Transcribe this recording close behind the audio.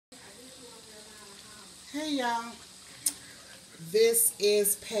Hey y'all, this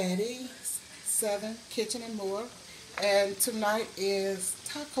is Patti, Southern Kitchen and More, and tonight is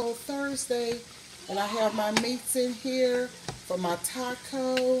Taco Thursday, and I have my meats in here for my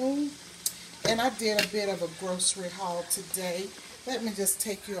taco, and I did a bit of a grocery haul today. Let me just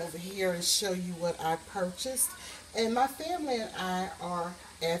take you over here and show you what I purchased, and my family and I are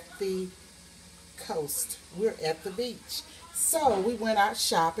at the coast. We're at the beach. So we went out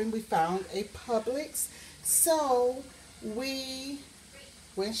shopping. We found a Publix. So we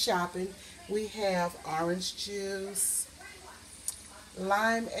went shopping. We have orange juice,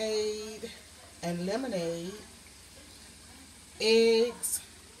 limeade, and lemonade, eggs,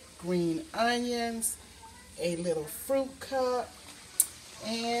 green onions, a little fruit cup,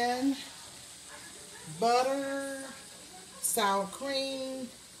 and butter, sour cream,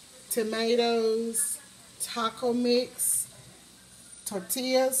 tomatoes, taco mix,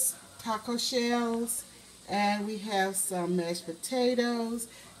 tortillas, taco shells, and we have some mashed potatoes,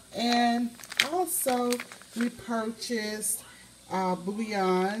 and also we purchased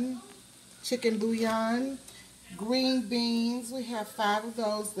bouillon, chicken bouillon, green beans. We have 5 of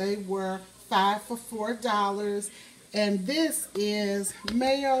those. They were 5 for $4, and this is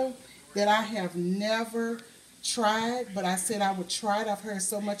mayo that I have never tried, but I said I would try it. I've heard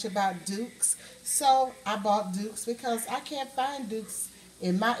so much about Duke's, so I bought Duke's because I can't find Duke's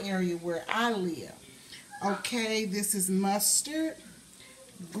in my area where I live. Okay, this is mustard,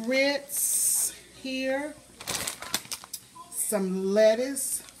 grits here, some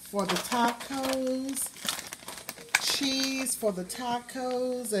lettuce for the tacos, cheese for the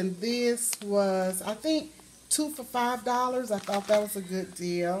tacos, and this was, I think, 2 for $5. I thought that was a good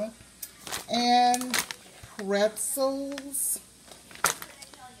deal. And pretzels.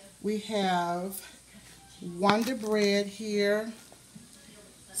 We have Wonder Bread here,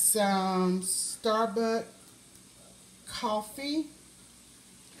 some Starbucks coffee,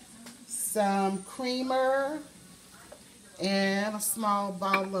 some creamer, and a small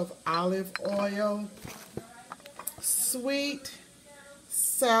bottle of olive oil, sweet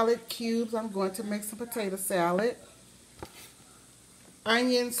salad cubes. I'm going to make some potato salad,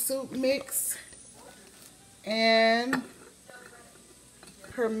 onion soup mix, and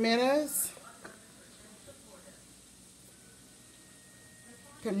pimientos,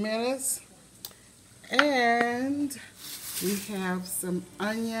 and we have some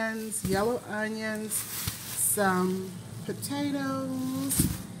onions, yellow onions, some potatoes,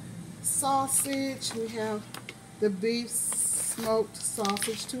 sausage. We have the beef smoked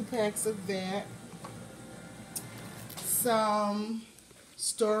sausage, 2 packs of that, some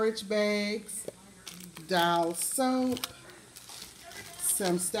storage bags, dial soap,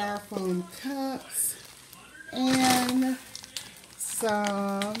 some styrofoam cups, and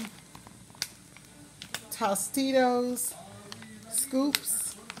some Tostitos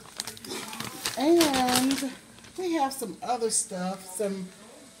scoops, and we have some other stuff, some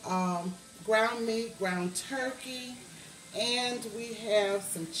ground meat, ground turkey, and we have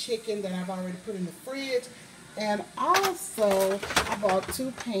some chicken that I've already put in the fridge. And also, I bought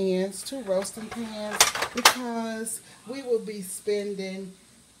 2 pans, 2 roasting pans, because we will be spending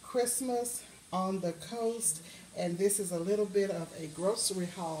Christmas on the coast, and this is a little bit of a grocery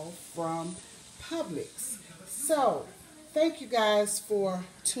haul from Publix. So, thank you guys for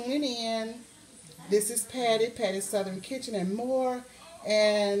tuning in. This is Patti, Patti's Southern Kitchen and More,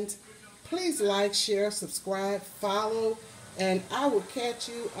 and please like, share, subscribe, follow, and I will catch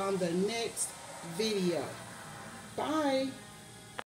you on the next video. Bye.